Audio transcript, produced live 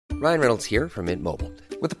Ryan Reynolds here from Mint Mobile.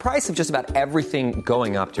 With the price of just about everything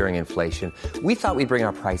going up during inflation, we thought we'd bring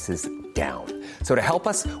our prices down. So to help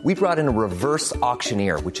us, we brought in a reverse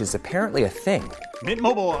auctioneer, which is apparently a thing. Mint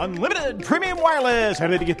Mobile Unlimited Premium Wireless. How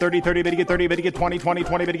to get 30, 30, bit to get 30, bit to get 20, 20,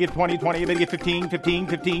 20, bit to get 20, 20, bit to get 15, 15,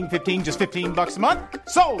 15, 15, just $15 a month?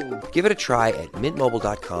 Sold! Give it a try at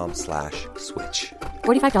mintmobile.com/switch.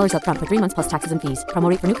 $45 up front for 3 months plus taxes and fees. Promo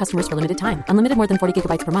rate for new customers for limited time. Unlimited more than 40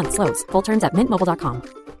 gigabytes per month. Slows full terms at mintmobile.com.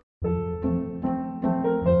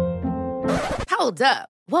 Hold up.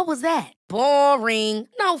 What was that? Boring.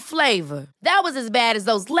 No flavor. That was as bad as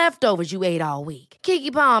those leftovers you ate all week.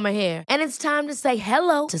 Keke Palmer here, and it's time to say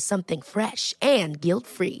hello to something fresh and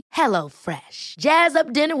guilt-free. Hello Fresh. Jazz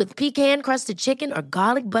up dinner with pecan-crusted chicken or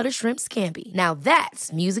garlic butter shrimp scampi. Now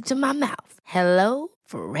that's music to my mouth. Hello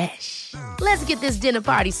Fresh. Let's get this dinner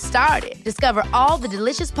party started. Discover all the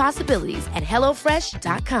delicious possibilities at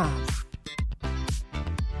hellofresh.com.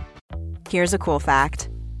 Here's a cool fact.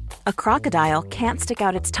 A crocodile can't stick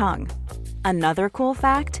out its tongue. Another cool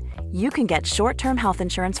fact, you can get short-term health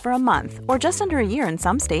insurance for a month or just under a year in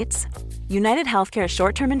some states. United Healthcare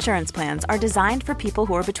short-term insurance plans are designed for people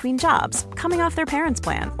who are between jobs, coming off their parents'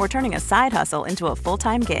 plan, or turning a side hustle into a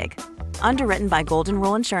full-time gig. Underwritten by Golden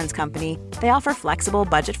Rule Insurance Company, they offer flexible,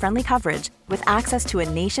 budget-friendly coverage with access to a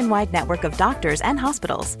nationwide network of doctors and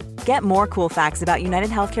hospitals. Get more cool facts about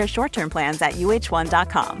United Healthcare short-term plans at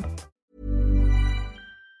uh1.com.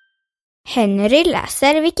 Henry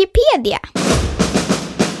läser Wikipedia.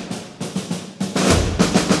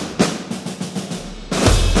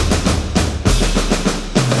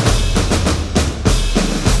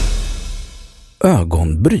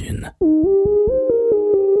 Ögonbryn.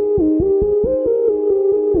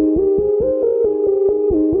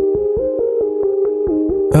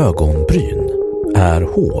 Ögonbryn är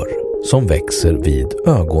hår som växer vid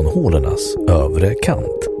ögonhålornas övre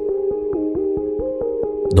kant.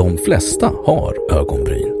 De flesta har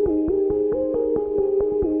ögonbryn.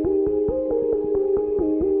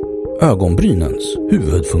 Ögonbrynens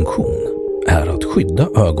huvudfunktion är att skydda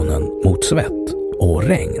ögonen mot svett och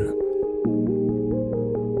regn.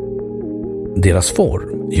 Deras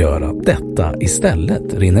form gör att detta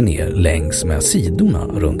istället rinner ner längs med sidorna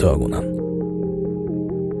runt ögonen.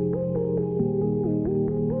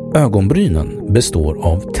 Ögonbrynen består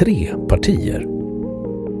av 3 partier.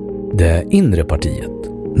 Det inre partiet,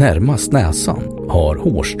 närmast näsan, har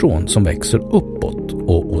hårstrån som växer uppåt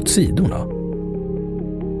och åt sidorna.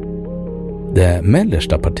 Det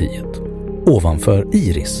mellersta partiet, ovanför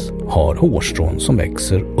iris, har hårstrån som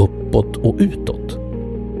växer uppåt och utåt.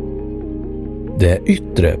 Det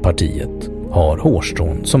yttre partiet har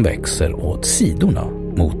hårstrån som växer åt sidorna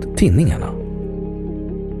mot tinningarna.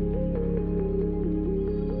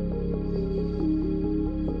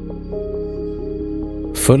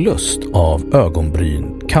 Förlust av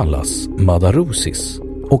ögonbryn kallas madarosis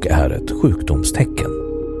och är ett sjukdomstecken.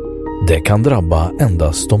 Det kan drabba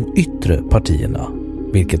endast de yttre partierna,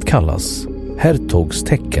 vilket kallas Hertogs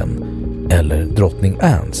tecken eller drottning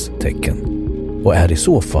Annes tecken, och är i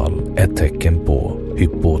så fall ett tecken på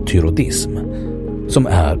hypotyroidism, som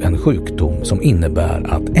är en sjukdom som innebär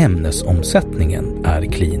att ämnesomsättningen är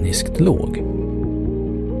kliniskt låg.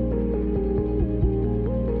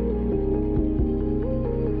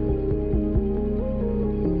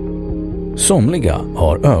 Somliga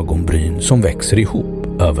har ögonbryn som växer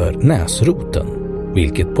ihop över näsroten,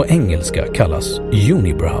 vilket på engelska kallas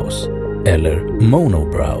unibrows eller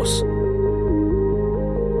monobrows.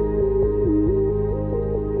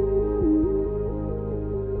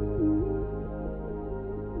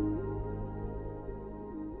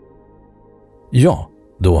 Ja,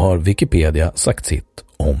 då har Wikipedia sagt sitt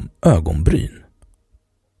om ögonbryn.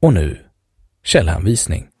 Och nu,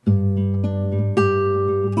 källhänvisning.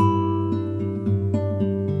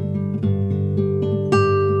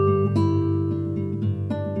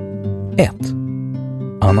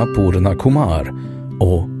 Annapurna Kumar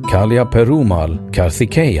och Kalia Perumal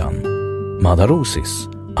Karthikeyan, Madarosis,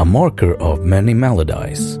 A Marker of Many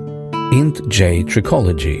Maladies, Int J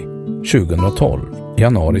Trichology, 2012,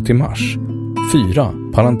 januari till mars, 4,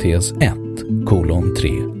 parentes 1, kolon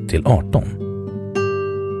 3 till 18.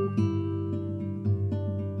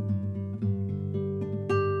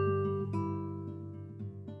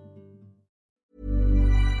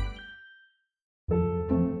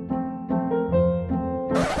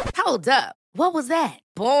 Hold up. What was that?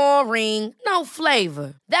 Boring. No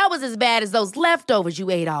flavor. That was as bad as those leftovers you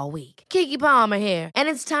ate all week. Keke Palmer here, and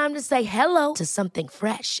it's time to say hello to something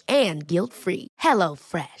fresh and guilt-free. Hello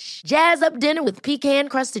Fresh. Jazz up dinner with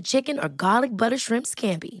pecan-crusted chicken or garlic butter shrimp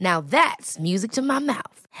scampi. Now that's music to my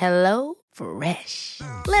mouth. Hello Fresh.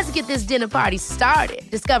 Let's get this dinner party started.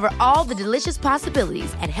 Discover all the delicious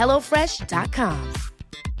possibilities at hellofresh.com.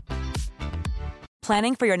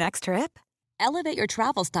 Planning for your next trip? Elevate your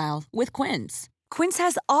travel style with Quince. Quince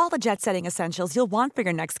has all the jet-setting essentials you'll want for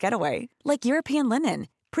your next getaway, like European linen,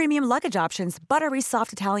 premium luggage options, buttery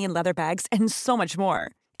soft Italian leather bags, and so much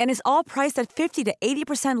more. And is all priced at 50 to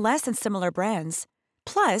 80% less than similar brands.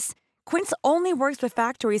 Plus, Quince only works with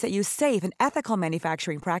factories that use safe and ethical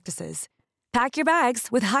manufacturing practices. Pack your bags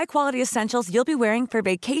with high-quality essentials you'll be wearing for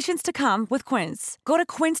vacations to come with Quince. Go to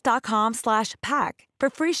quince.com/pack for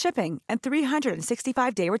free shipping and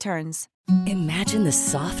 365-day returns. Imagine the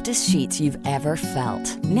softest sheets you've ever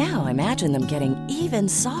felt. Now imagine them getting even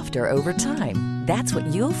softer over time. That's what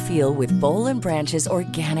you'll feel with Boll & Branch's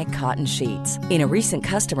organic cotton sheets. In a recent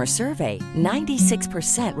customer survey,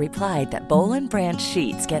 96% replied that Boll & Branch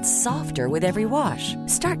sheets get softer with every wash.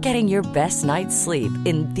 Start getting your best night's sleep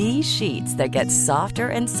in these sheets that get softer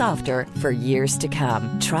and softer for years to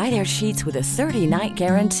come. Try their sheets with a 30-night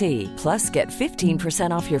guarantee. Plus, get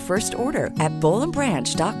 15% off your first order at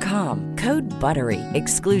bollandbranch.com. Code BUTTERY.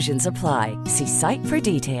 Exclusions apply. See site for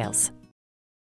details.